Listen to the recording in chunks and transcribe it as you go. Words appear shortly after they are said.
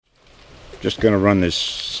Just going to run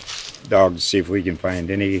this dog to see if we can find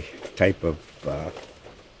any type of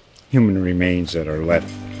human remains that are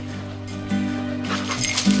left.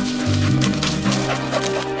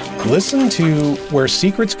 Listen to Where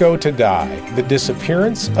Secrets Go to Die, The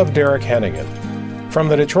Disappearance of Derek Hennigan. From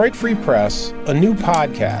the Detroit Free Press, a new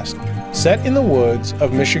podcast set in the woods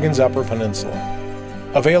of Michigan's Upper Peninsula.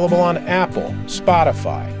 Available on Apple,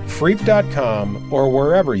 Spotify, Freep.com, or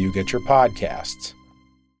wherever you get your podcasts.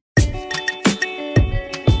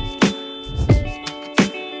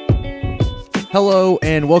 Hello,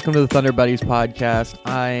 and welcome to the Thunder Buddies podcast.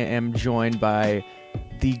 I am joined by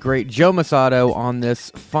the great Joe Mussatto on this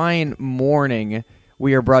fine morning.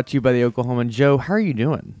 We are brought to you by the Oklahoman. Joe, how are you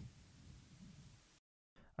doing?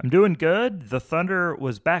 I'm doing good. The Thunder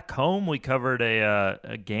was back home. We covered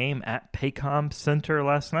a game at Paycom Center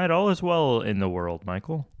last night. All is well in the world,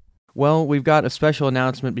 Michael. Well, we've got a special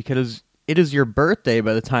announcement because it is your birthday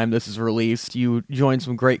by the time this is released. You joined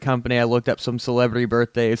some great company. I looked up some celebrity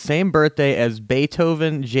birthdays. Same birthday as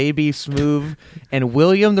Beethoven, J.B. Smoove, and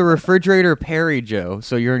William the Refrigerator Perry, Joe.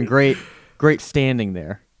 So you're in great standing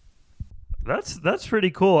there. That's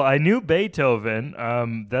pretty cool. I knew Beethoven.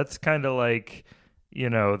 That's kind of like, you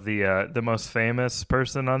know, the most famous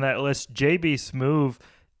person on that list. J.B. Smoove,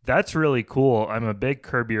 that's really cool. I'm a big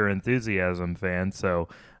Curb Your Enthusiasm fan, so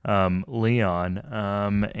Leon.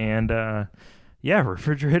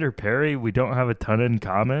 Refrigerator Perry, we don't have a ton in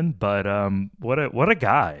common, but what a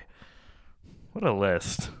guy. What a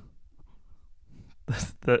list.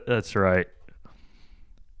 That's right.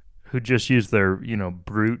 Who just used their,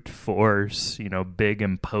 brute force, big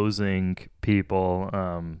imposing people.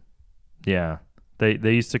 They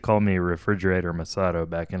used to call me Refrigerator Mussatto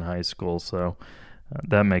back in high school, so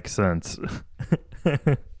that makes sense.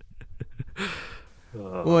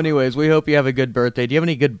 Well, anyways, we hope you have a good birthday. Do you have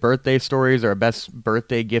any good birthday stories or a best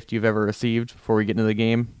birthday gift you've ever received before we get into the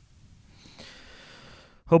game?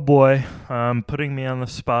 Oh boy, putting me on the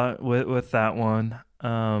spot with that one.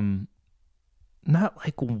 Not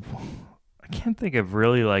like, I can't think of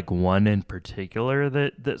really like one in particular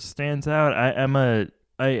that stands out.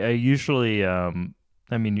 I usually,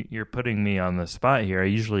 you're putting me on the spot here. I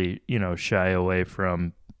usually, shy away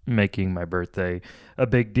from making my birthday a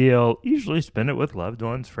big deal. Usually spend it with loved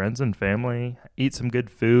ones, friends, and family. Eat some good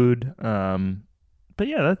food. But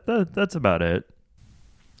yeah, that's about it.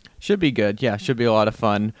 Should be good. Yeah, should be a lot of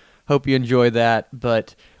fun. Hope you enjoy that.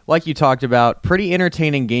 But like you talked about, pretty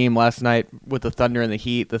entertaining game last night with the Thunder and the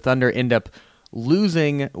Heat. The Thunder end up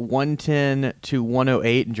losing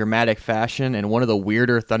 110-108 in dramatic fashion in one of the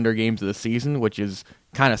weirder Thunder games of the season, which is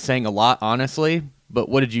kind of saying a lot, honestly. But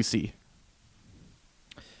what did you see?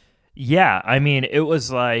 Yeah, it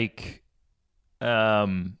was like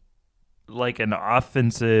an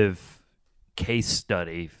offensive case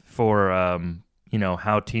study for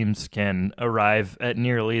how teams can arrive at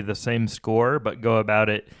nearly the same score but go about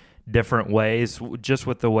it different ways, just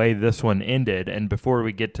with the way this one ended. And before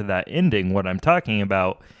we get to that ending, what I'm talking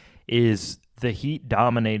about is the Heat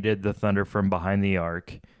dominated the Thunder from behind the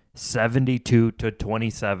arc,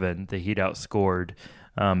 72-27. The Heat outscored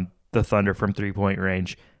the Thunder from three-point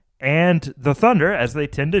range. And the Thunder, as they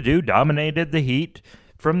tend to do, dominated the Heat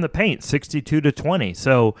from the paint, 62-20.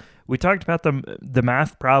 So we talked about the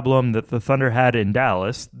math problem that the Thunder had in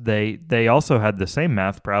Dallas. They also had the same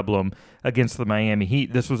math problem against the Miami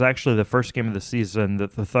Heat. This was actually the first game of the season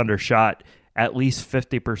that the Thunder shot at least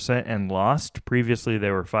 50% and lost. Previously,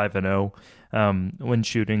 they were 5-0 when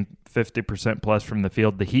shooting 50% plus from the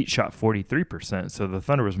field. The Heat shot 43%, so the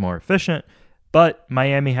Thunder was more efficient. But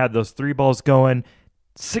Miami had those three balls going.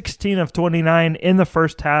 16 of 29 in the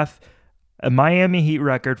first half, a Miami Heat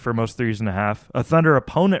record for most threes and a half, a Thunder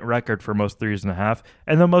opponent record for most threes and a half,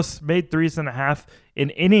 and the most made threes and a half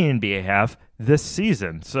in any NBA half this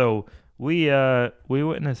season. So we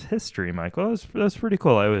witnessed history, Michael. That's pretty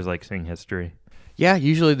cool. I always like seeing history. Yeah,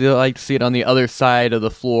 usually they like to see it on the other side of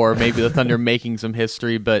the floor, maybe the Thunder making some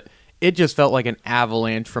history, but it just felt like an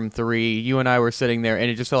avalanche from three. You and I were sitting there, and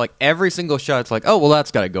it just felt like every single shot, it's like, oh, well, that's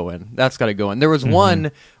got to go in. That's got to go in. There was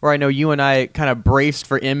one where I know you and I kind of braced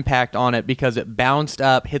for impact on it because it bounced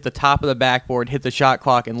up, hit the top of the backboard, hit the shot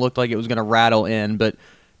clock, and looked like it was going to rattle in. But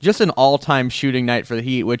just an all-time shooting night for the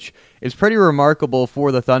Heat, which is pretty remarkable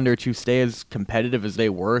for the Thunder to stay as competitive as they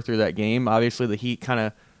were through that game. Obviously, the Heat kind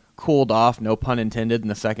of cooled off, no pun intended, in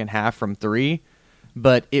the second half from three.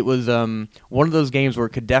 But it was one of those games where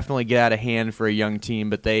it could definitely get out of hand for a young team,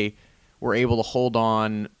 but they were able to hold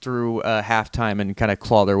on through halftime and kind of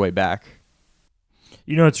claw their way back.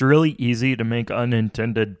 It's really easy to make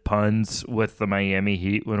unintended puns with the Miami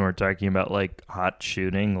Heat when we're talking about, like, hot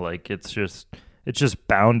shooting. Like, it's just it's just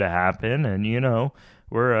bound to happen, and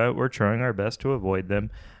we're trying our best to avoid them.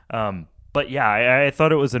 But yeah, I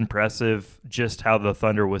thought it was impressive just how the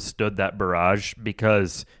Thunder withstood that barrage,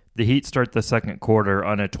 because the Heat start the second quarter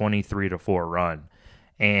on a 23-4 run,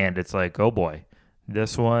 and it's like, oh boy,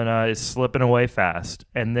 this one is slipping away fast.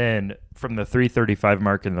 And then from the 3:35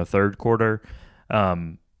 mark in the third quarter,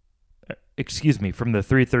 from the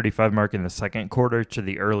 3:35 mark in the second quarter to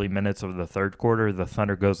the early minutes of the third quarter, the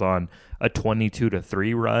Thunder goes on a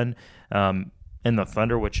 22-3 run. And the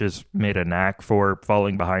Thunder, which has made a knack for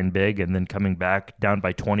falling behind big and then coming back down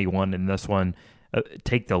by 21 in this one,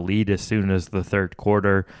 take the lead as soon as the third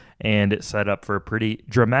quarter, and it set up for a pretty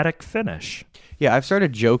dramatic finish. Yeah, I've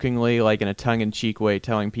started jokingly, like in a tongue-in-cheek way,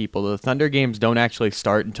 telling people the Thunder games don't actually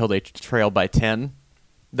start until they trail by 10.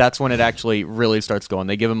 That's when it actually really starts going.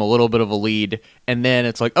 They give them a little bit of a lead, and then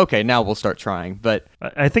it's like, okay, now we'll start trying. But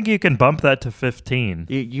I think you can bump that to 15.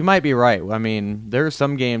 You might be right. I mean, there are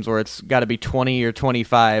some games where it's got to be 20 or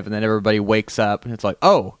 25, and then everybody wakes up, and it's like,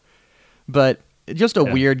 oh. But just a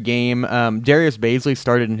weird game. Darius Baisley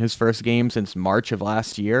started in his first game since March of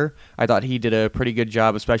last year. I thought he did a pretty good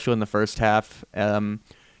job, especially in the first half,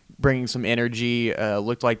 bringing some energy.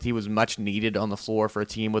 Looked like he was much needed on the floor for a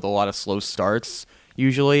team with a lot of slow starts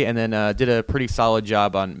usually, and then did a pretty solid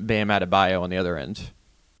job on Bam Adebayo on the other end.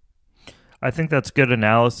 I think that's good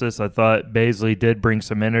analysis. I thought Baisley did bring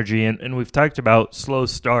some energy, and we've talked about slow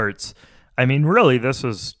starts. I mean, really, this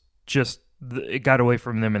was just, it got away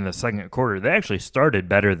from them in the second quarter. They actually started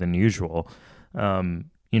better than usual. Maybe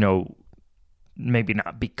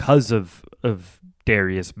not because of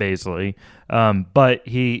Darius Baisley, but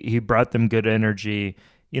he brought them good energy.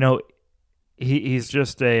 He's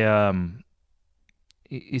just a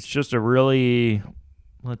really,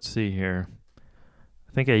 let's see here.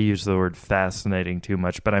 I think I used the word fascinating too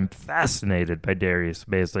much, but I'm fascinated by Darius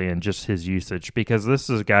Baisley and just his usage, because this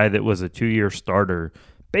is a guy that was a 2-year starter,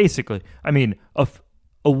 basically. I mean, a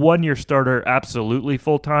 1-year starter absolutely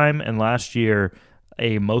full-time, and last year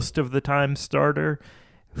a most of the time starter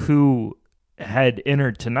who had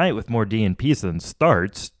entered tonight with more DNPs than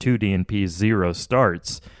starts, 2 DNPs, 0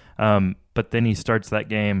 starts. But then he starts that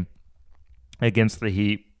game against the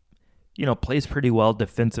Heat, plays pretty well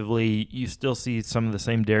defensively. You still see some of the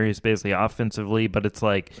same Darius Baisley offensively, but it's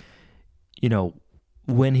like,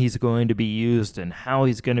 when he's going to be used and how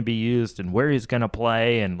he's going to be used and where he's going to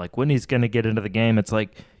play and like when he's going to get into the game. It's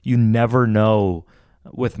like you never know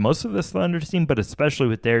with most of this Thunder team, but especially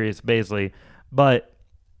with Darius Baisley. But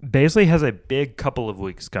Baisley has a big couple of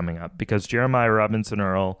weeks coming up because Jeremiah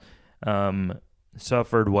Robinson-Earl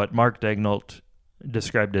suffered what Mark Daigneault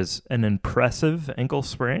described as an impressive ankle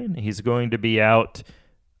sprain. He's going to be out.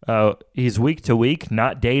 He's week to week,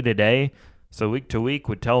 not day to day. So week to week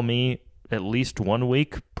would tell me at least 1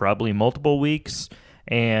 week, probably multiple weeks.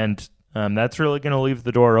 And that's really going to leave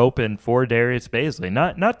the door open for Darius Baisley.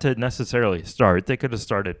 Not to necessarily start. They could have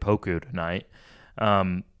started Poku tonight.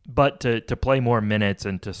 But to play more minutes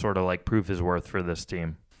and to sort of like prove his worth for this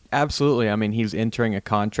team. Absolutely. I mean, he's entering a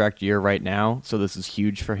contract year right now, so this is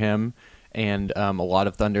huge for him. And a lot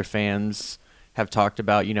of Thunder fans have talked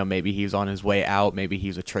about, maybe he's on his way out, maybe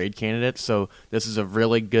he's a trade candidate. So this is a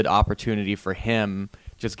really good opportunity for him,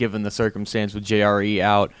 just given the circumstance with JRE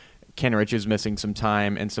out, Kenrich is missing some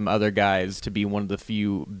time, and some other guys to be one of the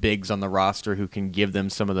few bigs on the roster who can give them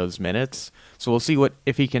some of those minutes. So we'll see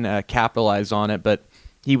if he can capitalize on it. But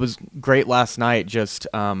he was great last night, just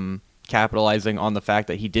capitalizing on the fact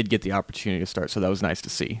that he did get the opportunity to start. So that was nice to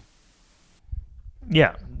see.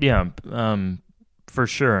 Yeah, for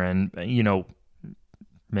sure. And,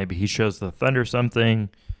 maybe he shows the Thunder something.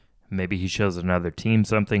 Maybe he shows another team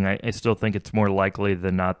something. I still think it's more likely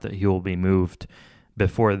than not that he will be moved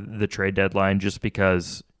before the trade deadline, just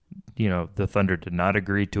because, the Thunder did not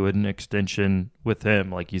agree to an extension with him.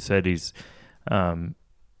 Like you said, he's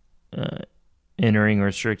entering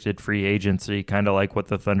restricted free agency, kind of like what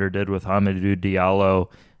the Thunder did with Hamidou Diallo.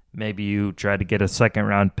 Maybe you try to get a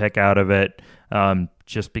second-round pick out of it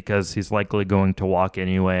just because he's likely going to walk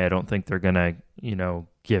anyway. I don't think they're going to,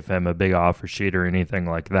 give him a big offer sheet or anything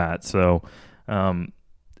like that. So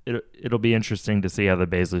it'll be interesting to see how the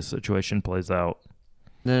Baisley situation plays out.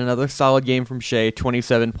 Then another solid game from Shai,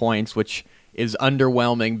 27 points, which is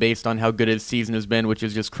underwhelming based on how good his season has been, which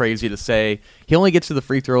is just crazy to say. He only gets to the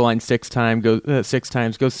free throw line six times, goes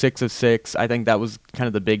 6 of 6. I think that was kind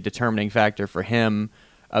of the big determining factor for him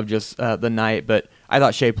of just the night, but I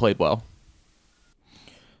thought Shai played well.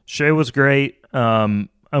 Shai was great.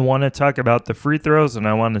 I want to talk about the free throws, and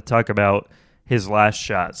I want to talk about his last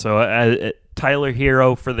shot. So Tyler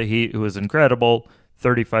Hero for the Heat, who was incredible,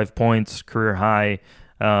 35 points, career high.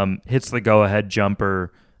 hits the go-ahead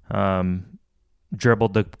jumper,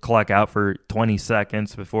 dribbled the clock out for 20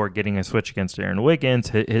 seconds before getting a switch against Aaron Wiggins,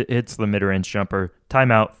 hits the mid-range jumper,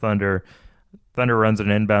 timeout Thunder. Thunder runs an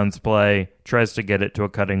inbounds play, tries to get it to a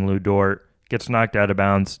cutting Lou Dort, gets knocked out of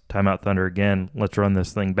bounds, timeout Thunder again, let's run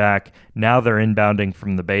this thing back. Now they're inbounding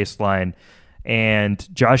from the baseline, and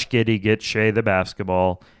Josh Giddey gets Shea the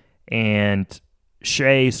basketball, and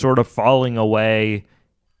Shea sort of falling away.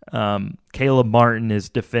 Caleb Martin is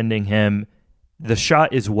defending him. The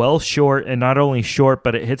shot is well short, and not only short,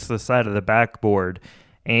 but it hits the side of the backboard.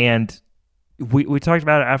 And we talked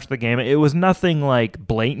about it after the game. It was nothing like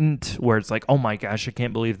blatant where it's like, oh my gosh, I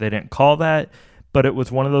can't believe they didn't call that. But it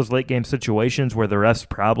was one of those late game situations where the refs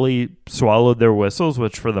probably swallowed their whistles,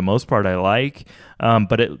 which for the most part I like.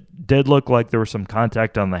 But it did look like there was some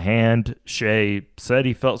contact on the hand. Shea said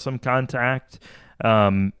he felt some contact.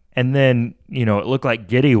 And then, it looked like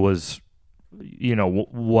Giddey was,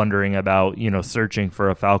 wondering about, searching for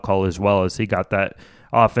a foul call as well, as he got that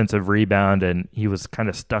offensive rebound and he was kind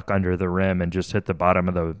of stuck under the rim and just hit the bottom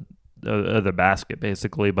of the basket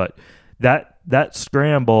basically. But that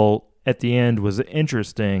scramble at the end was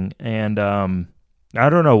interesting, and I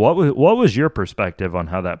don't know, what was your perspective on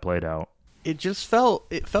how that played out? It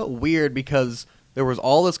felt weird because there was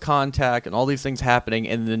all this contact and all these things happening,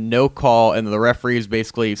 and then no call, and the referees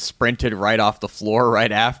basically sprinted right off the floor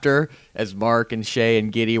right after, as Mark and Shea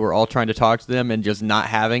and Giddey were all trying to talk to them and just not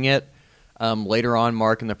having it. Later on,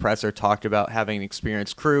 Mark and the presser talked about having an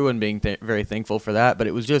experienced crew and being very thankful for that, but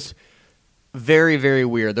it was just very, very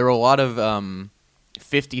weird. There were a lot of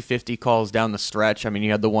 50-50 calls down the stretch. I mean,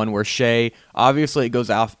 you had the one where Shea, obviously it goes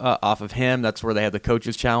off of him. That's where they had the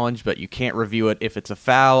coach's challenge, but you can't review it if it's a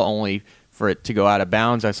foul, only for it to go out of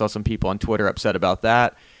bounds. I saw some people on Twitter upset about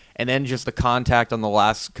that. And then just the contact on the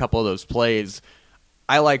last couple of those plays.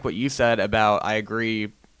 I like what you said about, I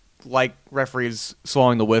agree, like referees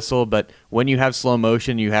swallowing the whistle, but when you have slow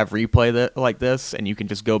motion, you have replay like this, and you can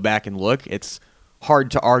just go back and look, it's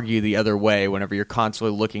hard to argue the other way whenever you're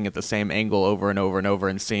constantly looking at the same angle over and over and over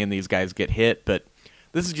and seeing these guys get hit. But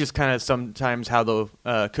this is just kind of sometimes how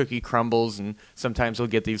the cookie crumbles, and sometimes you'll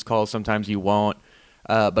get these calls, sometimes you won't.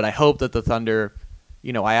 But I hope that the Thunder,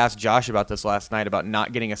 I asked Josh about this last night, about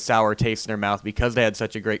not getting a sour taste in their mouth because they had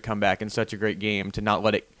such a great comeback and such a great game, to not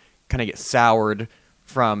let it kind of get soured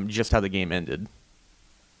from just how the game ended.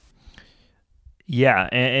 Yeah,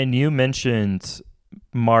 and you mentioned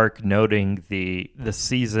Mark noting the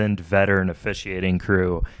seasoned veteran officiating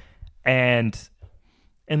crew, and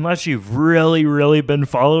unless you've really, really been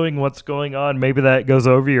following what's going on, maybe that goes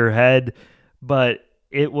over your head, but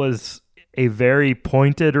it was a very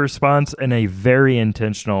pointed response and a very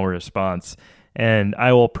intentional response. And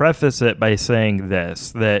I will preface it by saying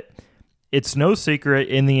this, that it's no secret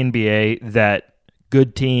in the NBA that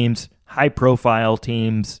good teams, high-profile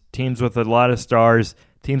teams with a lot of stars,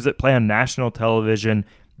 teams that play on national television,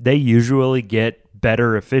 they usually get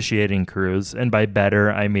better officiating crews. And by better,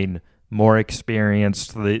 I mean more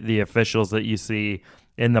experienced, the officials that you see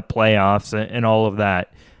in the playoffs and all of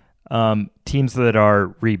that. Teams that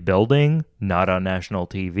are rebuilding, not on national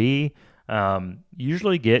TV,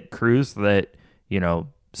 usually get crews that,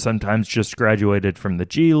 sometimes just graduated from the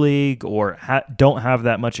G League or don't have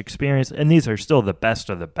that much experience. And these are still the best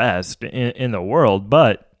of the best in the world,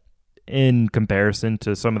 but in comparison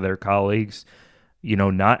to some of their colleagues,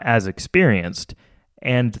 not as experienced.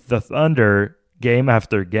 And the Thunder, game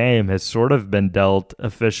after game, has sort of been dealt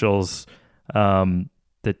officials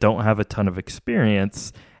that don't have a ton of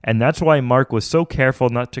experience. And that's why Mark was so careful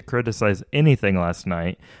not to criticize anything last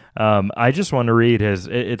night. I just want to read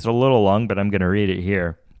it's a little long, but I'm going to read it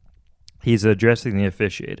here. He's addressing the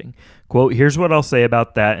officiating. Quote, "Here's what I'll say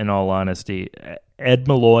about that in all honesty. Ed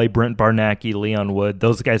Malloy, Brent Barnacky, Leon Wood,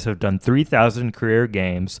 those guys have done 3,000 career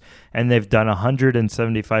games, and they've done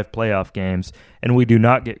 175 playoff games, and we do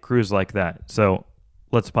not get crews like that." So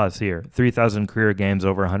let's pause here. 3,000 career games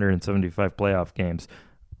over 175 playoff games.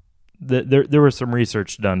 There was some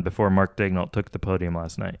research done before Mark Daigneault took the podium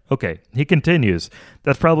last night. Okay, he continues.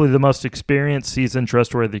 "That's probably the most experienced, seasoned,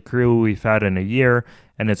 trustworthy crew we've had in a year,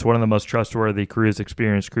 and it's one of the most trustworthy crews,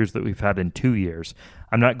 experienced crews that we've had in 2 years.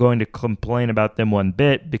 I'm not going to complain about them one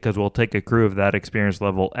bit because we'll take a crew of that experience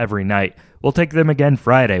level every night. We'll take them again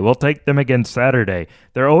Friday. We'll take them again Saturday.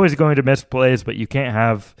 They're always going to miss plays, but you can't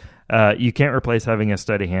replace having a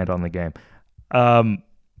steady hand on the game."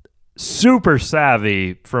 Super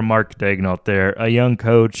savvy from Mark Daigneault there, a young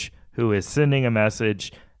coach who is sending a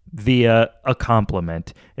message via a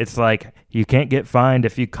compliment. It's like, you can't get fined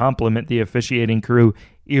if you compliment the officiating crew,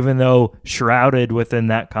 even though shrouded within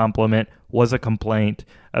that compliment was a complaint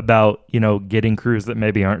about, getting crews that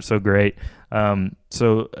maybe aren't so great.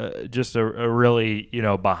 Just a really,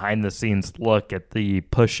 behind the scenes look at the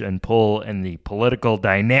push and pull and the political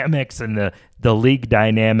dynamics and the league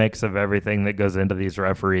dynamics of everything that goes into these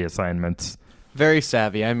referee assignments. Very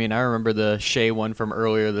savvy. I mean, I remember the Shea one from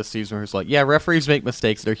earlier this season where it's like, yeah, referees make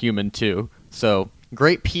mistakes. They're human too. So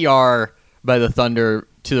great PR by the Thunder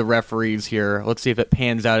to the referees here. Let's see if it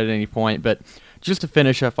pans out at any point. But just to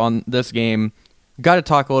finish up on this game, got to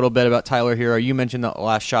talk a little bit about Tyler Hero. You mentioned the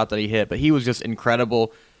last shot that he hit, but he was just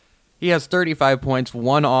incredible. He has 35 points,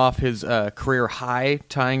 one off his career high,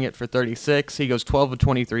 tying it for 36. He goes 12 of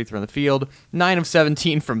 23 from the field, 9 of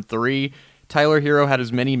 17 from 3. Tyler Hero had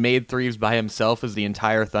as many made threes by himself as the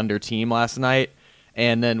entire Thunder team last night.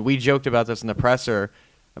 And then we joked about this in the presser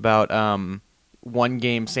about one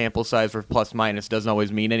game sample size for plus minus doesn't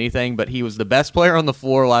always mean anything, but he was the best player on the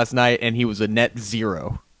floor last night, and he was a net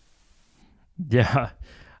 0. Yeah.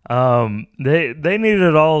 They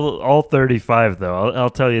needed all 35 though. I'll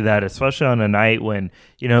tell you that, especially on a night when,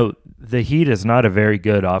 the Heat is not a very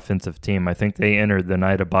good offensive team. I think they entered the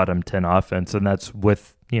night a bottom 10 offense, and that's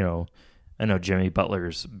with, I know Jimmy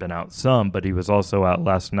Butler's been out some, but he was also out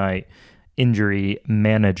last night, injury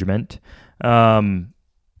management.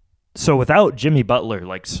 So without Jimmy Butler,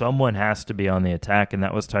 someone has to be on the attack, and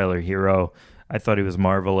that was Tyler Hero. I thought he was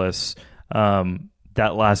marvelous.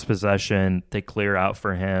 That last possession, they clear out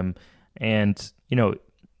for him. And,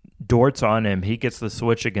 Dort's on him. He gets the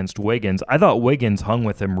switch against Wiggins. I thought Wiggins hung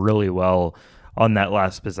with him really well on that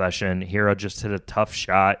last possession. Hero just hit a tough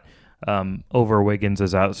shot over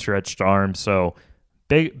Wiggins' outstretched arm. So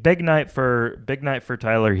big night for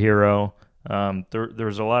Tyler Hero. There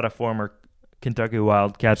was a lot of former Kentucky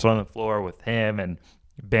Wildcats on the floor with him and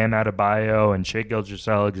Bam Adebayo and Shai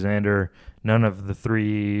Gilgeous-Alexander. None of the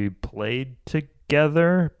three played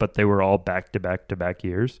together, but they were all back-to-back-to-back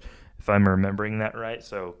years, if I'm remembering that right.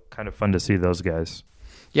 So kind of fun to see those guys.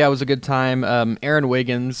 Yeah, it was a good time. Aaron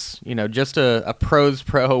Wiggins, just a pros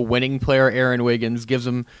pro winning player. Aaron Wiggins gives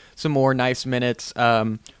him some more nice minutes.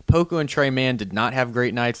 Poku and Trey Mann did not have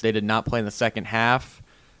great nights. They did not play in the second half.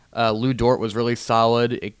 Lou Dort was really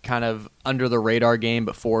solid. It kind of under the radar game,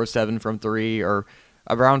 but 4 or 7 from 3, or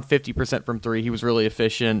around 50% from 3. He was really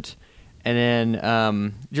efficient. And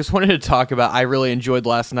then just wanted to talk about, I really enjoyed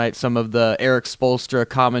last night some of the Eric Spoelstra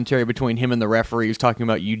commentary between him and the referees talking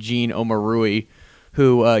about Eugene Omoruyi,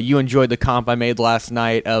 who you enjoyed the comp I made last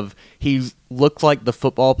night of he looks like the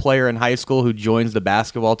football player in high school who joins the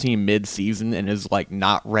basketball team mid-season and is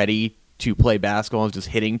not ready to play basketball and is just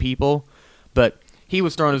hitting people. But he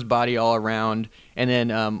was throwing his body all around. And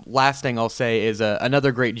then last thing I'll say is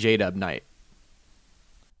another great J-Dub night.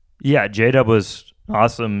 Yeah, J-Dub was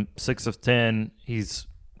awesome. 6 of 10. He's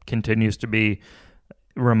continues to be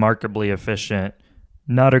remarkably efficient.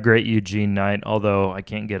 Not a great Eugene night, although I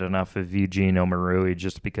can't get enough of Eugene Omoruyi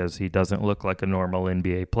just because he doesn't look like a normal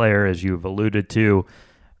NBA player, as you've alluded to.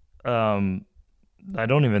 I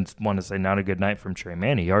don't even want to say not a good night from Trey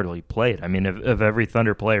Mann. He hardly played. I mean, of every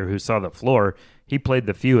Thunder player who saw the floor, he played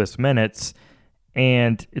the fewest minutes,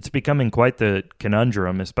 and it's becoming quite the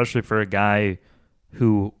conundrum, especially for a guy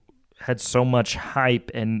who had so much hype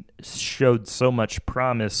and showed so much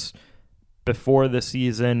promise before the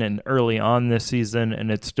season and early on this season, and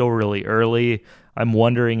it's still really early. I'm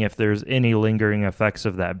wondering if there's any lingering effects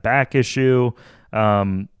of that back issue.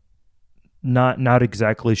 Not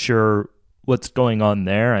exactly sure what's going on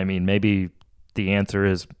there. I mean, maybe the answer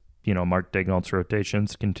is, Mark Daigneault's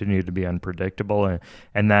rotations continue to be unpredictable,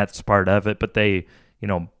 and that's part of it. But they,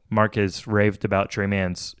 Mark has raved about Trey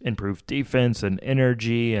Mann's improved defense and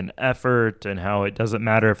energy and effort and how it doesn't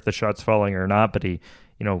matter if the shot's falling or not, but he,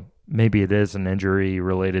 maybe it is an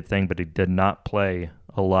injury-related thing, but he did not play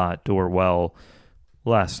a lot or well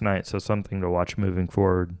last night, so something to watch moving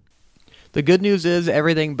forward. The good news is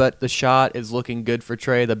everything but the shot is looking good for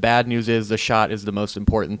Trey. The bad news is the shot is the most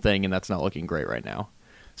important thing, and that's not looking great right now.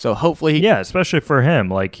 So hopefully yeah, especially for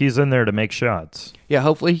him. He's in there to make shots. Yeah,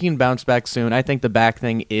 hopefully he can bounce back soon. I think the back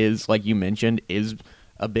thing is, like you mentioned, is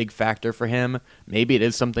a big factor for him. Maybe it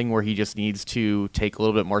is something where he just needs to take a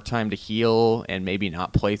little bit more time to heal and maybe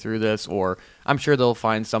not play through this, or I'm sure they'll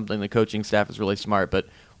find something. The coaching staff is really smart, but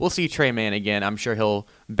we'll see Trey Mann again. I'm sure he'll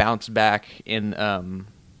bounce back in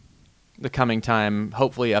the coming time,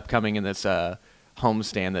 hopefully upcoming in this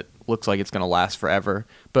homestand that looks like it's going to last forever.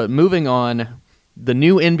 But moving on, the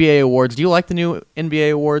new NBA awards. Do you like the new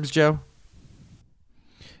NBA awards, Joe?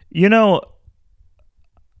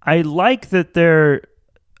 I like that they're...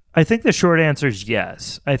 I think the short answer is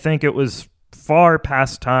yes. I think it was far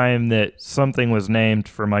past time that something was named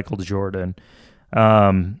for Michael Jordan.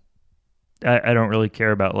 I don't really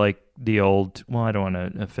care about like the old. Well, I don't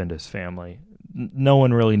want to offend his family. No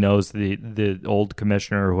one really knows the old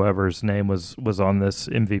commissioner or whoever's name was on this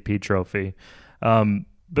MVP trophy.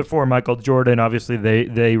 Before Michael Jordan, obviously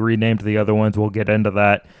they renamed the other ones. We'll get into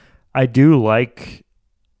that. I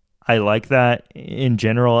like that in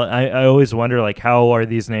general. I always wonder, like, how are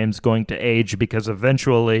these names going to age? Because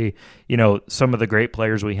eventually, some of the great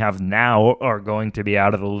players we have now are going to be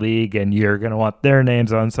out of the league, and you're going to want their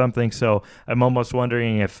names on something. So I'm almost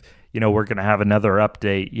wondering if, we're going to have another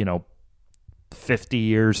update, 50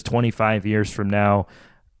 years, 25 years from now.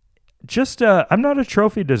 Just, I'm not a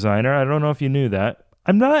trophy designer. I don't know if you knew that.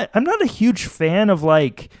 I'm not a huge fan of,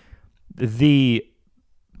 like, the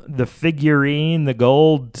figurine, the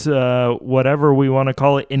gold, whatever we want to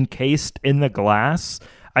call it, encased in the glass.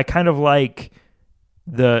 I kind of like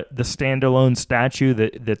the standalone statue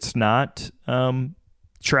that's not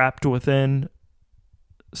trapped within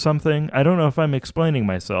something. I don't know if I'm explaining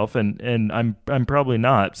myself, and I'm probably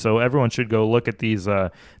not. So everyone should go look at these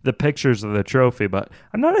the pictures of the trophy. But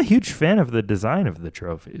I'm not a huge fan of the design of the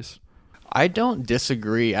trophies. I don't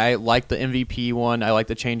disagree. I like the MVP one. I like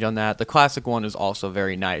the change on that. The classic one is also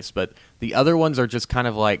very nice, but the other ones are just kind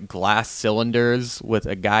of like glass cylinders with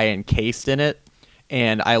a guy encased in it.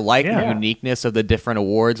 And I like the uniqueness of the different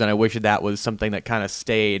awards, and I wish that was something that kind of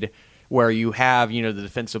stayed where you have, the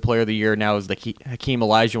Defensive Player of the Year now is the Hakeem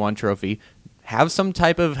Olajuwon trophy. Have some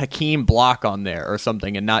type of Hakeem block on there or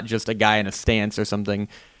something, and not just a guy in a stance or something.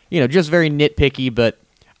 Just very nitpicky, but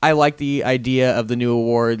I like the idea of the new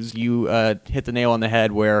awards. You hit the nail on the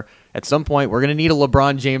head where at some point we're going to need a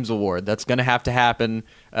LeBron James award. That's going to have to happen.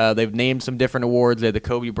 They've named some different awards. They had the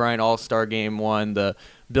Kobe Bryant All-Star Game one, the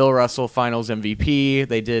Bill Russell Finals MVP.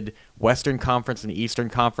 They did Western Conference and Eastern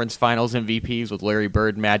Conference Finals MVPs with Larry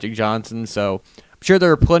Bird and Magic Johnson. So I'm sure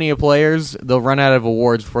there are plenty of players. They'll run out of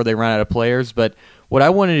awards before they run out of players. But what I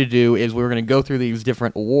wanted to do is we were going to go through these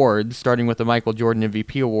different awards, starting with the Michael Jordan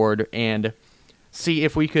MVP award, and see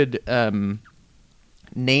if we could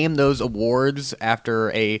name those awards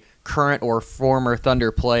after a current or former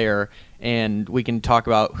Thunder player, and we can talk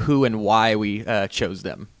about who and why we chose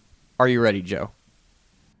them. Are you ready, Joe?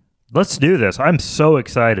 Let's do this. I'm so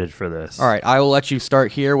excited for this. All right, I will let you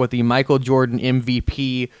start here with the Michael Jordan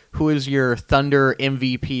MVP. Who is your Thunder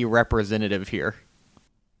MVP representative here?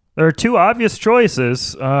 There are two obvious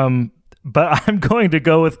choices, but I'm going to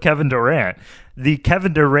go with Kevin Durant. The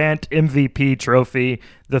Kevin Durant MVP trophy,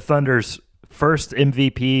 the Thunder's first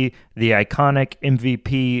MVP, the iconic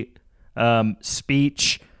MVP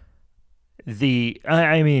speech.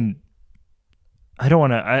 I don't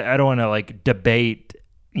want to like debate,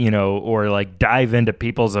 or like dive into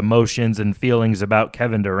people's emotions and feelings about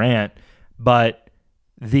Kevin Durant, but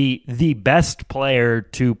the best player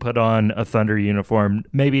to put on a Thunder uniform,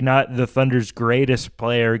 maybe not the Thunder's greatest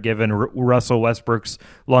player given Russell Westbrook's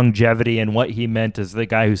longevity and what he meant as the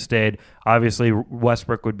guy who stayed. Obviously,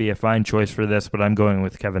 Westbrook would be a fine choice for this, but I'm going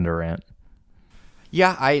with Kevin Durant.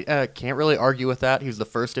 Yeah, I can't really argue with that. He's the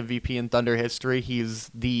first MVP in Thunder history.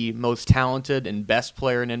 He's the most talented and best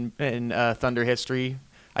player in Thunder history.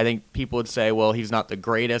 I think people would say, well, he's not the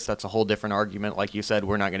greatest. That's a whole different argument, like you said,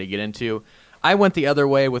 we're not going to get into. I went the other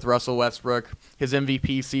way with Russell Westbrook. His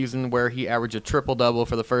MVP season where he averaged a triple-double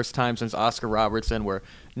for the first time since Oscar Robertson, where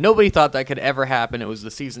nobody thought that could ever happen. It was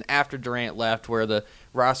the season after Durant left where the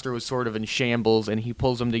roster was sort of in shambles, and he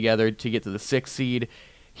pulls them together to get to the 6th seed.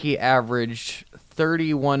 He averaged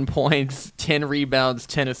 31 points, 10 rebounds,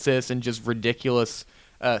 10 assists, and just ridiculous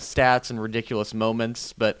stats and ridiculous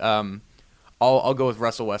moments. But I'll go with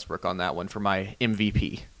Russell Westbrook on that one for my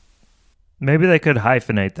MVP. Maybe they could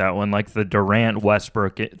hyphenate that one, like the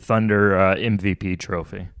Durant-Westbrook Thunder MVP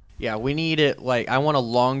trophy. Yeah, we need it, I want a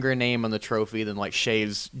longer name on the trophy than,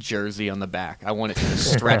 Shea's jersey on the back. I want it to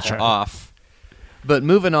stretch off. But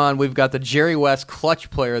moving on, we've got the Jerry West Clutch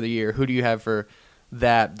Player of the Year. Who do you have for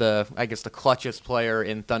that, the clutchest player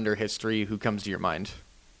in Thunder history? Who comes to your mind?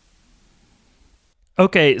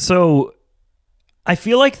 Okay, so I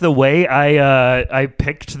feel like the way I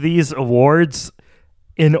picked these awards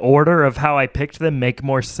in order of how I picked them make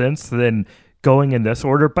more sense than going in this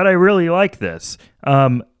order, but I really like this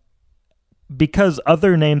because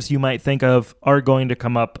other names you might think of are going to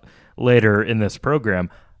come up later in this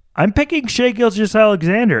program. I'm picking Shai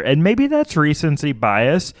Gilgeous-Alexander, and maybe that's recency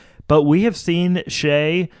bias, but we have seen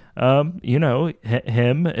Shai,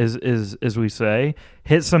 him, as we say,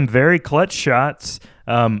 hit some very clutch shots.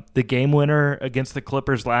 The game winner against the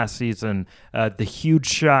Clippers last season, the huge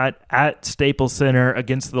shot at Staples Center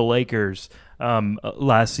against the Lakers.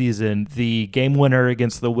 last season, the game winner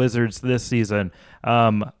against the Wizards this season.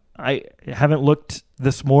 I haven't looked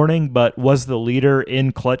this morning, but was the leader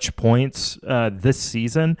in clutch points this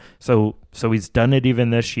season. So he's done it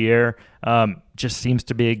even this year. Just seems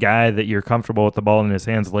to be a guy that you're comfortable with the ball in his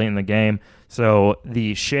hands late in the game. So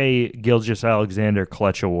the Shea Gilgeous-Alexander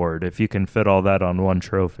Clutch Award, if you can fit all that on one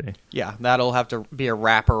trophy. Yeah, that'll have to be a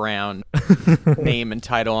wraparound name and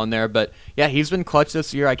title on there. But yeah, he's been clutch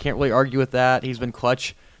this year. I can't really argue with that. He's been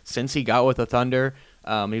clutch since he got with the Thunder.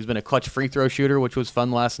 He's been a clutch free throw shooter, which was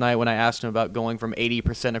fun last night when I asked him about going from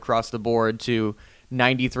 80% across the board to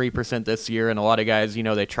 93% this year. And a lot of guys,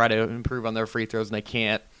 they try to improve on their free throws and they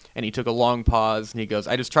can't. And he took a long pause and he goes,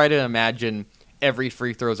 I just try to imagine every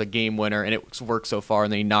free throw is a game winner, and it's worked so far.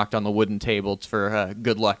 And then he knocked on the wooden table for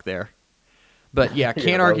good luck there. But yeah,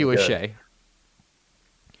 can't argue with Shea.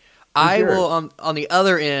 I will, on the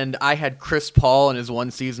other end, I had Chris Paul in his one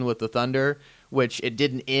season with the Thunder, which it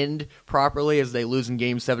didn't end properly as they lose in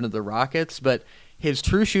Game 7 of the Rockets, but his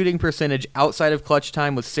true shooting percentage outside of clutch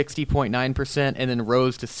time was 60.9% and then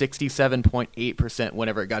rose to 67.8%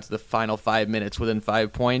 whenever it got to the final 5 minutes within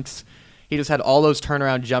 5 points. He just had all those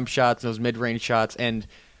turnaround jump shots, those mid-range shots, and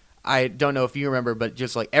I don't know if you remember, but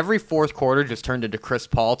just like every fourth quarter just turned into Chris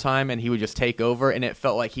Paul time, and he would just take over, and it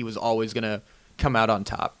felt like he was always going to come out on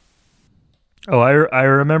top. Oh, I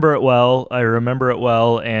remember it well.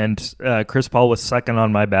 And Chris Paul was second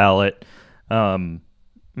on my ballot.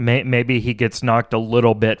 Maybe he gets knocked a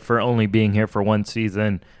little bit for only being here for one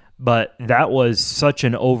season, but that was such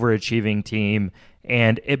an overachieving team,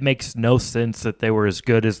 and it makes no sense that they were as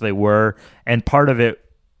good as they were. And part of it,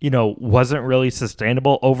 wasn't really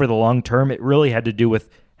sustainable over the long term. It really had to do with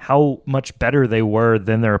how much better they were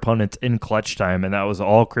than their opponents in clutch time, and that was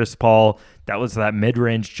all Chris Paul. That was that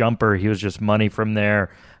mid-range jumper. He was just money from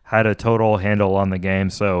there, had a total handle on the game.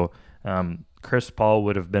 So Chris Paul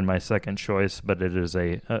would have been my second choice, but it is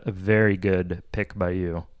a very good pick by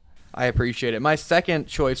you. I appreciate it. My second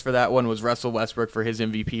choice for that one was Russell Westbrook for his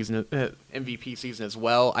MVP season as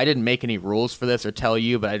well. I didn't make any rules for this or tell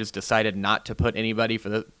you, but I just decided not to put anybody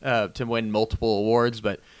for to win multiple awards.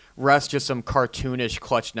 But Russ, just some cartoonish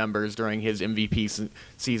clutch numbers during his MVP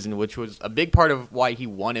season, which was a big part of why he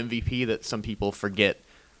won MVP that some people forget.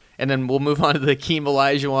 And then we'll move on to the Hakeem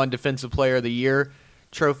Olajuwon Defensive Player of the Year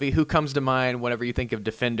trophy. Who comes to mind whenever you think of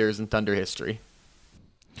defenders in Thunder history?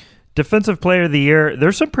 Defensive Player of the Year,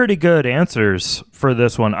 there's some pretty good answers for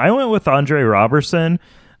this one. I went with Andre Robertson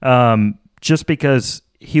just because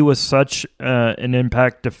he was such an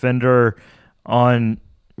impact defender on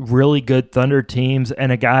really good Thunder teams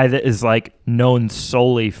and a guy that is known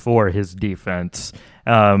solely for his defense.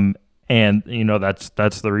 And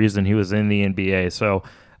that's the reason he was in the NBA. So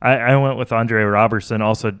I went with Andre Robertson.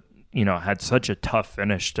 Also, had such a tough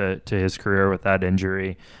finish to his career with that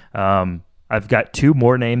injury. I've got two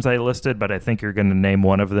more names I listed, but I think you're going to name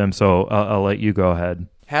one of them, so I'll let you go ahead.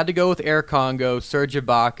 Had to go with Eric Congo. Serge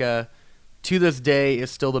Ibaka, to this day,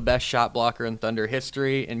 is still the best shot blocker in Thunder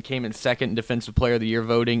history and came in second Defensive Player of the Year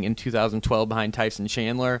voting in 2012 behind Tyson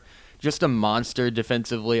Chandler. Just a monster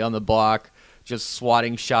defensively on the block, just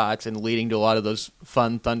swatting shots and leading to a lot of those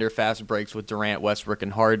fun Thunder fast breaks with Durant, Westbrook,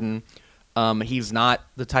 and Harden. He's not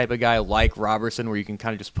the type of guy like Robertson where you can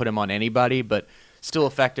kind of just put him on anybody, but still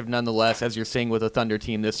effective nonetheless, as you're seeing with a Thunder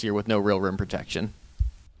team this year with no real rim protection.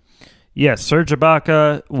 Yes, Serge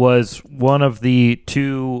Ibaka was one of the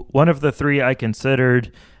three I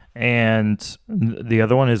considered, and the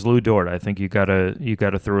other one is Lou Dort. I think you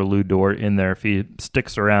gotta throw Lou Dort in there if he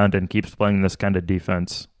sticks around and keeps playing this kind of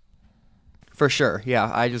defense. For sure,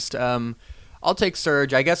 yeah. I just I'll take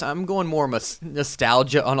Serge. I guess I'm going more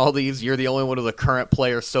nostalgia on all these. You're the only one of the current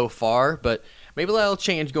players so far, but maybe that'll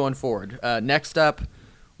change going forward. Next up,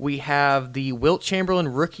 we have the Wilt Chamberlain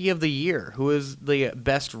Rookie of the Year. Who is the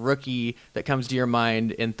best rookie that comes to your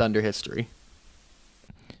mind in Thunder history?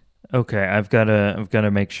 Okay, I've got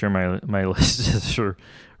to make sure my list is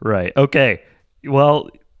right. Okay,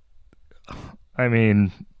 well, I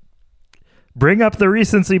mean, bring up the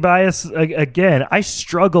recency bias again. I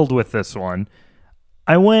struggled with this one.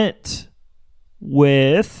 I went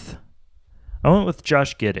with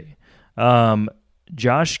Josh Giddey.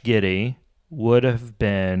 Josh Giddey would have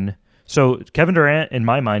been, so Kevin Durant in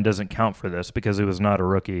my mind doesn't count for this because he was not a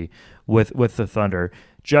rookie with the Thunder.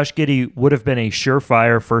 Josh Giddey would have been a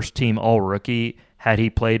surefire first team all rookie had he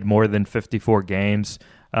played more than 54 games.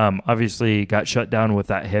 Obviously got shut down with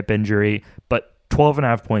that hip injury, but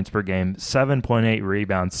 12.5 points per game, 7.8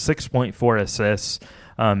 rebounds, 6.4 assists,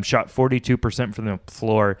 shot 42% from the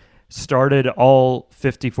floor, started all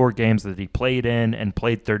 54 games that he played in and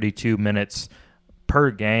played 32 minutes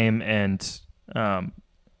per game, and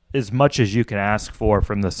as much as you can ask for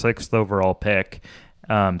from the 6th overall pick.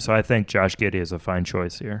 So I think Josh Giddey is a fine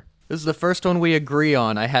choice here. This is the first one we agree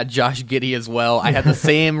on. I had Josh Giddey as well. I had the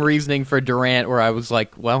same reasoning for Durant where I was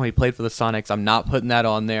like, well, he played for the Sonics. I'm not putting that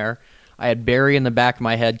on there. I had Barry in the back of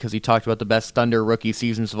my head because he talked about the best Thunder rookie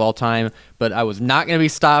seasons of all time, but I was not going to be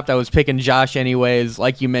stopped. I was picking Josh anyways.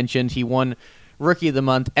 Like you mentioned, he won Rookie of the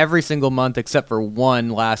Month every single month except for one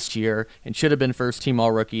last year and should have been first team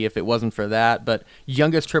All-Rookie if it wasn't for that. But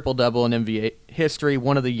youngest triple-double in NBA history,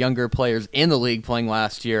 one of the younger players in the league playing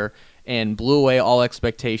last year, and blew away all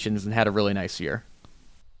expectations and had a really nice year.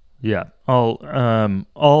 Yeah,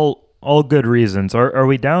 all good reasons. Are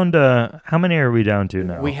we down to, how many are we down to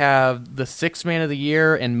now? We have the Sixth Man of the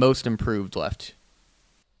Year and Most Improved left.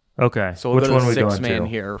 Okay, So we'll which go one to are the we going Sixth Man to?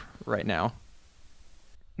 here right now.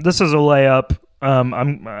 This is a layup.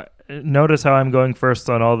 Notice how I'm going first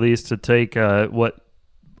on all these to take what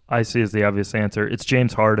I see as the obvious answer. It's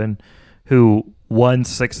James Harden, who won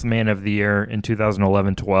Sixth Man of the Year in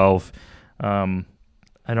 2011-12.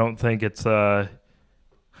 I don't think it's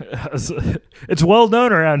it's well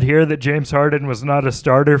known around here that James Harden was not a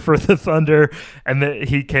starter for the Thunder and that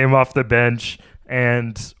he came off the bench,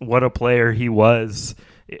 and what a player he was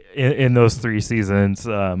in those 3 seasons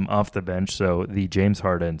off the bench. So the James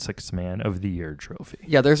Harden Sixth Man of the Year trophy.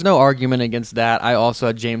 Yeah, there's no argument against that. I also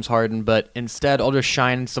had James Harden, but instead I'll just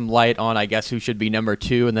shine some light on, I guess, who should be number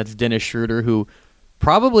 2, and that's Dennis Schroeder, who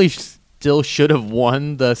probably still should have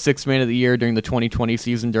won the Sixth Man of the Year during the 2020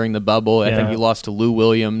 season during the bubble. I think he lost to Lou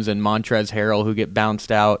Williams and Montrezl Harrell, who get bounced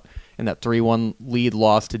out in that 3-1 lead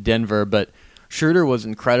loss to Denver. But Schroeder was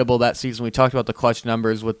incredible that season. We talked about the clutch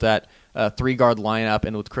numbers with that 3-guard lineup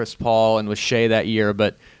and with Chris Paul and with Shea that year,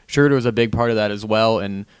 but Schroeder was a big part of that as well,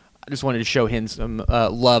 and I just wanted to show him some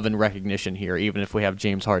love and recognition here, even if we have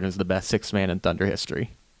James Harden as the best Sixth Man in Thunder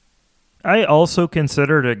history. I also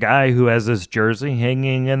considered a guy who has his jersey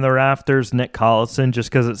hanging in the rafters, Nick Collison,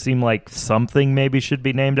 just because it seemed like something maybe should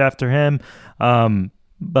be named after him.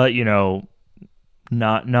 But, you know,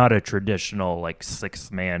 not a traditional, like,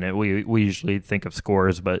 sixth man. We usually think of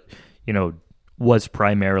scorers, but, you know, was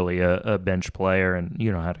primarily a bench player and,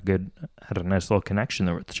 you know, had a nice little connection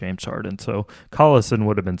there with James Harden. So Collison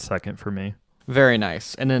would have been second for me. Very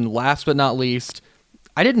nice. And then last but not least,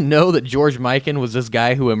 I didn't know that George Mikan was this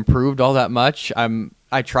guy who improved all that much.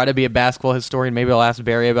 I try to be a basketball historian. Maybe I'll ask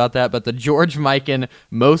Barry about that. But the George Mikan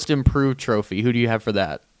Most Improved Trophy, who do you have for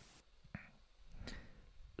that?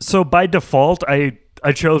 So by default, I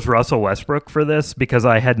chose Russell Westbrook for this because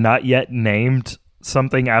I had not yet named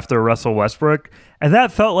something after Russell Westbrook. And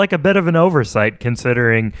that felt like a bit of an oversight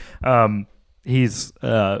considering he's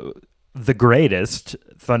the greatest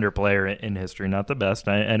Thunder player in history, not the best.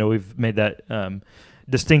 I know we've made that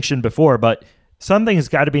distinction before, but something's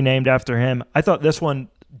got to be named after him. I thought this one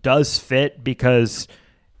does fit because,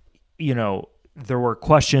 you know, there were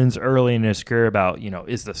questions early in his career about, you know,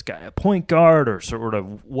 is this guy a point guard or sort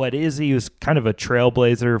of what is he? He was kind of a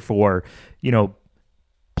trailblazer for, you know,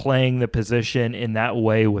 playing the position in that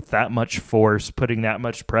way with that much force, putting that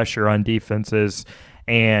much pressure on defenses.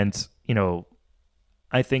 And, you know,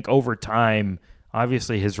 I think over time,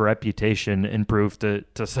 obviously his reputation improved to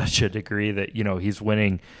such a degree that, you know, he's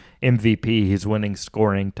winning MVP, he's winning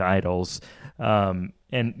scoring titles. And,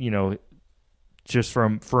 you know, just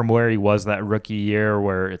from where he was that rookie year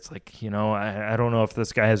where it's like, you know, I don't know if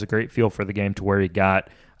this guy has a great feel for the game to where he got.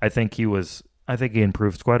 I think he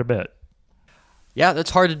improved quite a bit. Yeah,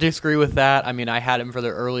 that's hard to disagree with that. I mean, I had him for the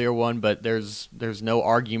earlier one, but there's no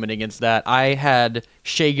argument against that. I had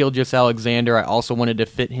Shai Gilgeous-Alexander. I also wanted to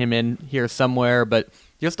fit him in here somewhere, but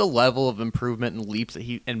just a level of improvement and leaps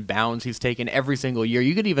that and bounds he's taken every single year.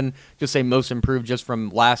 You could even just say most improved just from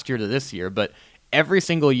last year to this year, but every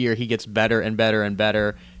single year he gets better and better and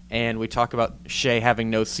better. And we talk about Shai having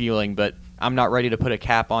no ceiling, but I'm not ready to put a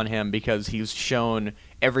cap on him because he's shown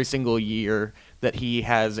every single year that he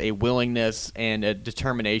has a willingness and a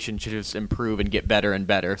determination to just improve and get better and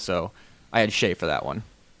better. So I had Shai for that one.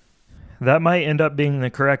 That might end up being the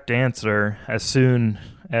correct answer as soon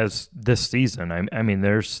as this season. I mean,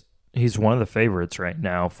 he's one of the favorites right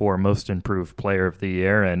now for most improved player of the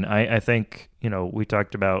year. And I think, you know, we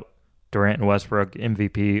talked about Durant and Westbrook,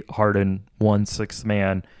 MVP, Harden, 1/6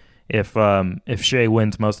 man. If Shai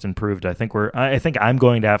wins most improved, I think I'm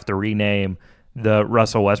going to have to rename the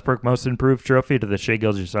Russell Westbrook Most Improved Trophy to the Shai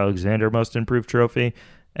Gilgeous-Alexander Most Improved Trophy,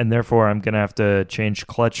 and therefore I'm going to have to change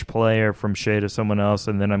clutch player from Shai to someone else,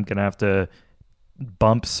 and then I'm going to have to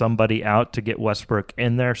bump somebody out to get Westbrook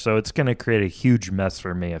in there. So it's going to create a huge mess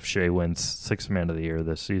for me if Shea wins Sixth Man of the Year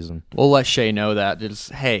this season. We'll let Shea know that.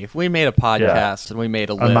 Just, hey, if we made a podcast and we made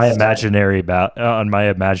a list. On my imaginary on my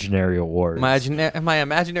imaginary awards. My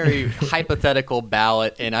imaginary hypothetical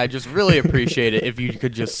ballot, and I just really appreciate it if you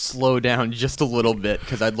could just slow down just a little bit,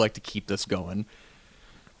 because I'd like to keep this going.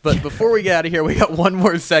 But before we get out of here, we got one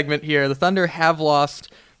more segment here. The Thunder have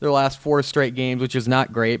lost their last 4 straight games, which is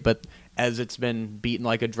not great, but as it's been beaten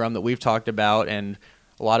like a drum that we've talked about and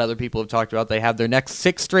a lot of other people have talked about, they have their next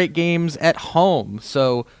 6 straight games at home.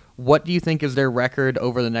 So what do you think is their record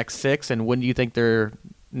over the next 6, and when do you think their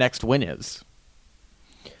next win is?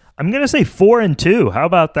 I'm going to say 4-2. How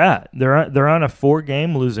about that? They're on a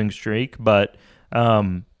 4-game losing streak, but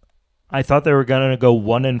I thought they were going to go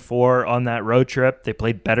 1-4 on that road trip. They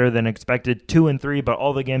played better than expected, 2-3, but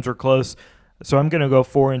all the games were close. So I'm going to go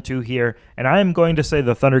 4-2 here, and I am going to say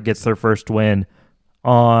the Thunder gets their first win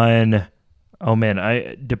on. Oh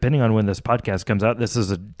man, depending on when this podcast comes out, this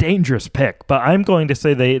is a dangerous pick, but I'm going to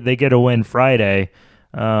say they get a win Friday,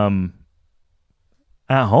 at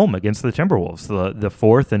home against the Timberwolves, the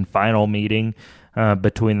 4th and final meeting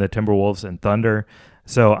between the Timberwolves and Thunder.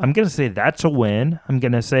 So I'm going to say that's a win. I'm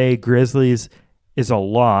going to say Grizzlies is a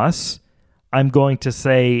loss. I'm going to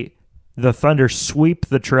say the Thunder sweep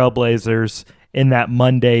the Trailblazers in that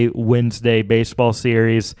Monday-Wednesday baseball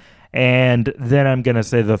series. And then I'm going to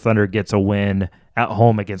say the Thunder gets a win at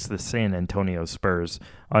home against the San Antonio Spurs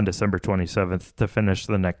on December 27th to finish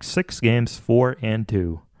the next 6 games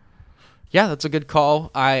 4-2. Yeah, that's a good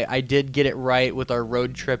call. I did get it right with our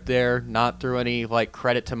road trip there, not through any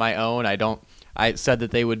credit to my own. I said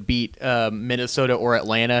that they would beat Minnesota or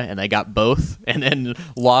Atlanta, and they got both, and then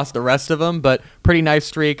lost the rest of them. But pretty nice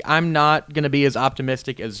streak. I'm not going to be as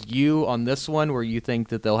optimistic as you on this one, where you think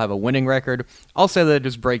that they'll have a winning record. I'll say that they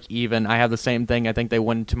just break even. I have the same thing. I think they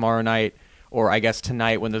win tomorrow night, or I guess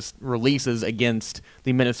tonight when this releases, against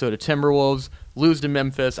the Minnesota Timberwolves. Lose to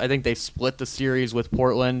Memphis. I think they split the series with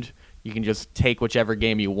Portland. You can just take whichever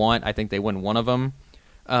game you want. I think they win one of them.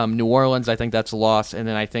 New Orleans, I think that's a loss, and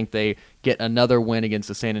then I think they get another win against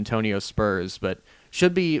the San Antonio Spurs. But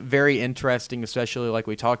should be very interesting, especially like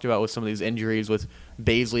we talked about with some of these injuries, with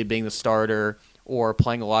Bazley being the starter or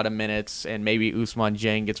playing a lot of minutes, and maybe Ousmane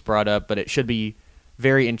Dieng gets brought up. But it should be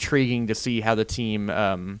very intriguing to see how the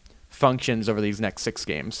team functions over these next 6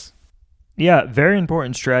 games. Yeah, very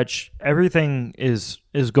important stretch. Everything is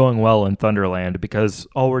going well in Thunderland because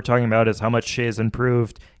all we're talking about is how much Shea's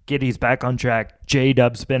improved. Giddey's back on track.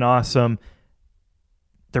 J-Dub's been awesome.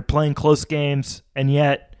 They're playing close games, and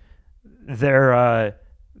yet they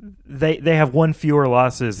have 1 fewer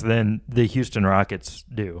losses than the Houston Rockets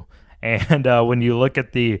do. And when you look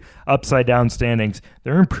at the upside down standings,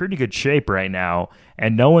 they're in pretty good shape right now.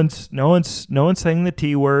 And no one's saying the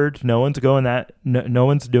T word. No one's going that. No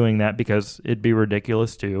one's doing that because it'd be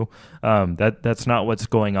ridiculous too. That's not what's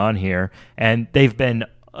going on here. And they've been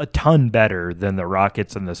a ton better than the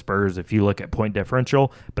Rockets and the Spurs if you look at point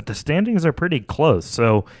differential. But the standings are pretty close.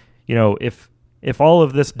 So if all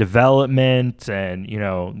of this development and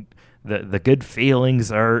the good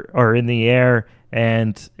feelings are in the air,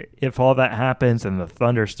 and if all that happens and the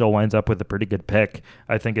Thunder still winds up with a pretty good pick,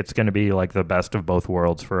 I think it's going to be like the best of both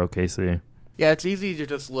worlds for OKC. Yeah, it's easy to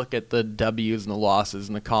just look at the W's and the losses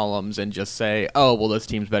and the columns and just say, oh, well, this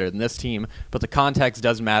team's better than this team. But the context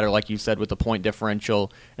does matter, like you said, with the point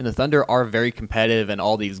differential. And the Thunder are very competitive in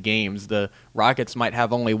all these games. The Rockets might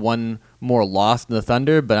have only 1 more loss than the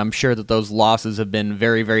Thunder, but I'm sure that those losses have been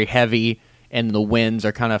very, very heavy, and the wins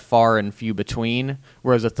are kind of far and few between.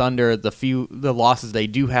 Whereas the Thunder, the losses they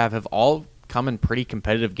do have all come in pretty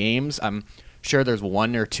competitive games. I'm sure there's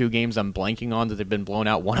 1 or 2 games I'm blanking on that they've been blown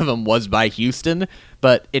out. One of them was by Houston,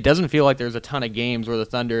 but it doesn't feel like there's a ton of games where the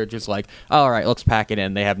Thunder are just like, oh, all right, let's pack it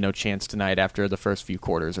in. They have no chance tonight after the first few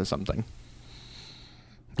quarters or something.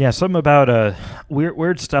 Yeah, something about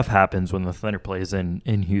weird stuff happens when the Thunder plays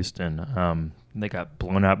in Houston. They got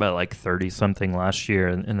blown out by like 30-something last year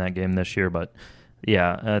in that game this year. But,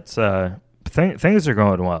 yeah, it's things are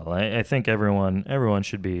going well. I think everyone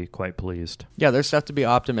should be quite pleased. Yeah, there's stuff to be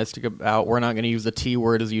optimistic about. We're not going to use the T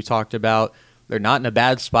word as you talked about. They're not in a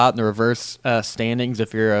bad spot in the reverse standings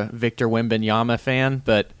if you're a Victor Wembanyama fan.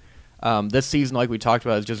 But this season, like we talked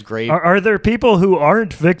about, is just great. Are there people who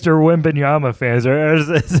aren't Victor Wembanyama fans? Or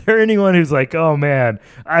is there anyone who's like, oh, man,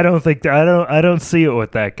 I don't see it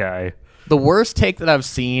with that guy? The worst take that I've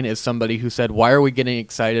seen is somebody who said, why are we getting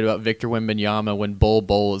excited about Victor Wembanyama when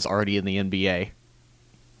Bol is already in the NBA?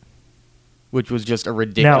 Which was just a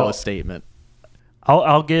ridiculous statement.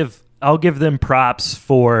 I'll give them props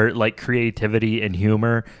for like creativity and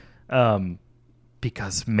humor.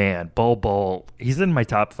 because, man, Bol, he's in my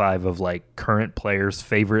top 5 of like current players'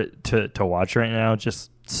 favorite to watch right now.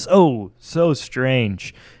 Just so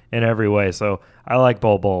strange in every way. So I like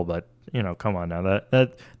Bol, but come on now.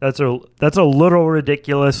 That's a little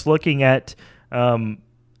ridiculous. Looking at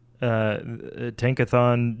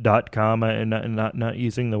tankathon.com and not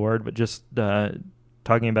using the word, but just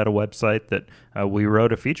talking about a website that we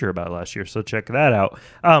wrote a feature about last year. So check that out.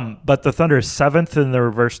 But the Thunder is 7th in the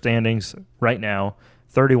reverse standings right now.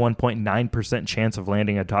 31.9% chance of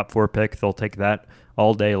landing a top 4 pick. They'll take that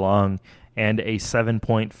all day long. And a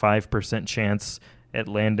 7.5% chance at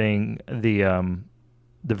landing the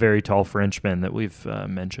very tall Frenchman that we've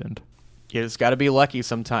mentioned. You just got to be lucky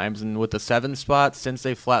sometimes. And with the 7 spots, since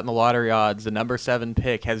they flattened the lottery odds, the number 7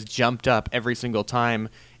 pick has jumped up every single time.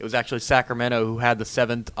 It was actually Sacramento who had the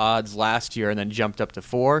 7th odds last year and then jumped up to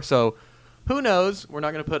 4. So who knows? We're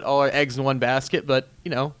not going to put all our eggs in one basket, but,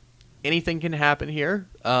 anything can happen here.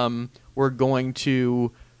 We're going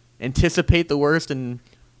to anticipate the worst and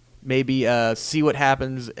maybe see what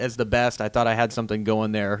happens as the best. I thought I had something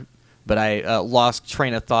going there, but I lost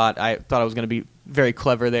train of thought. I thought I was going to be very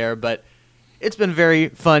clever there, but it's been very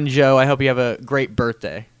fun, Joe. I hope you have a great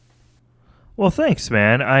birthday. Well, thanks,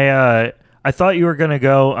 man. I thought you were going to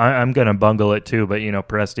go. I'm going to bungle it too, but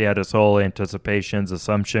Presti had his whole anticipations,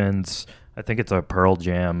 assumptions. I think it's a Pearl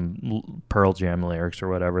Jam lyrics or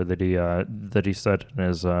whatever that he said in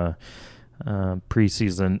his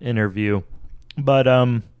preseason interview. But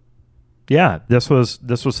yeah, this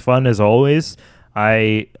was fun as always.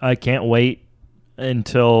 I can't wait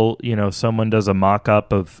until someone does a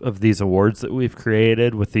mock-up of these awards that we've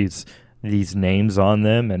created with these names on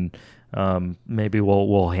them, and maybe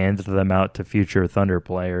we'll hand them out to future Thunder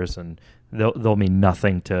players, and they'll mean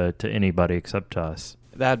nothing to anybody except to us.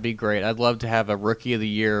 That'd be great. I'd love to have a Rookie of the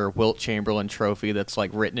Year Wilt Chamberlain trophy that's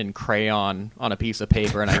like written in crayon on a piece of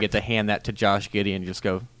paper, and I get to hand that to Josh Giddey and just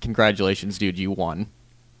go, "Congratulations, dude, you won."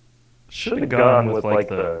 Should have gone with like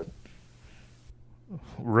the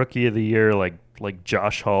Rookie of the Year, like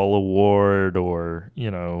Josh Hall Award, or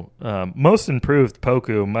Most Improved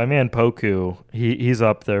Poku. My man Poku, he's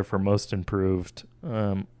up there for Most Improved.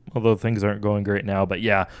 Although things aren't going great now, but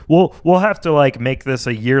yeah, we'll have to make this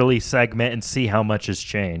a yearly segment and see how much has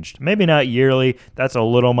changed. Maybe not yearly. That's a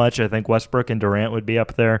little much. I think Westbrook and Durant would be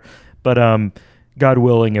up there, but God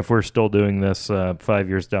willing, if we're still doing this 5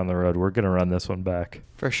 years down the road, we're going to run this one back.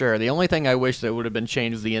 For sure. The only thing I wish that would have been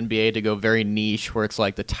changed is the NBA to go very niche, where it's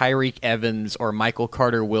like the Tyreek Evans or Michael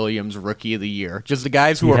Carter-Williams Rookie of the Year. Just the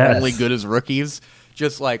guys who are only good as rookies.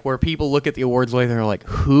 Just like where people look at the awards later and they're like,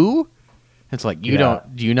 who? It's like, do you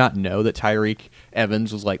not know that Tyreek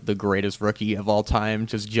Evans was like the greatest rookie of all time?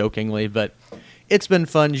 Just jokingly. But it's been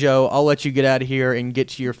fun, Joe. I'll let you get out of here and get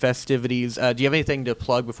to your festivities. Do you have anything to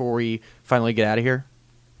plug before we finally get out of here?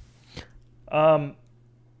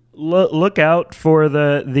 Look out for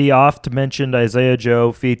the oft-mentioned Isaiah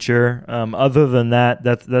Joe feature. Other than that,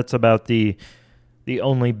 that's about the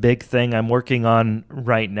only big thing I'm working on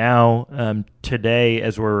right now. Today,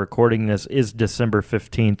 as we're recording this, is December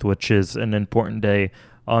 15th, which is an important day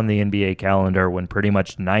on the NBA calendar when pretty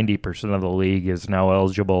much 90% of the league is now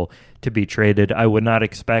eligible to be traded. I would not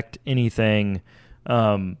expect anything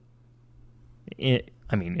in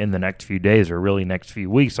the next few days or really next few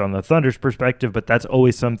weeks on the Thunder's perspective, but that's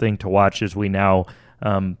always something to watch as we now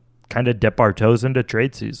kind of dip our toes into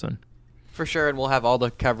trade season. For sure, and we'll have all the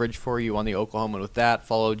coverage for you on the Oklahoman with that.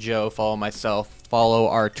 Follow Joe, follow myself, follow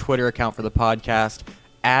our Twitter account for the podcast,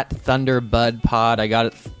 @ThunderBudPod. I got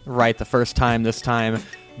it right the first time this time,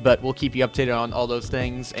 but we'll keep you updated on all those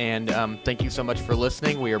things. And thank you so much for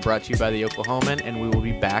listening. We are brought to you by the Oklahoman, and we will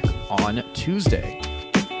be back on Tuesday.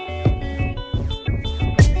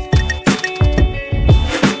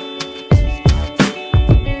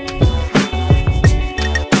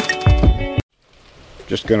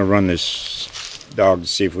 Just going to run this dog to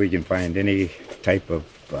see if we can find any type of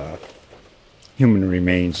human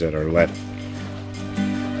remains that are left.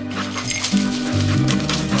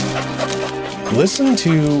 Listen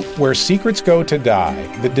to Where Secrets Go to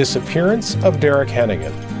Die, The Disappearance of Derek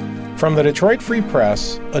Hennigan. From the Detroit Free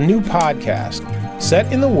Press, a new podcast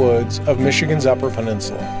set in the woods of Michigan's Upper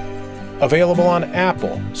Peninsula. Available on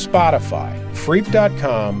Apple, Spotify,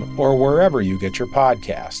 Freep.com, or wherever you get your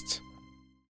podcasts.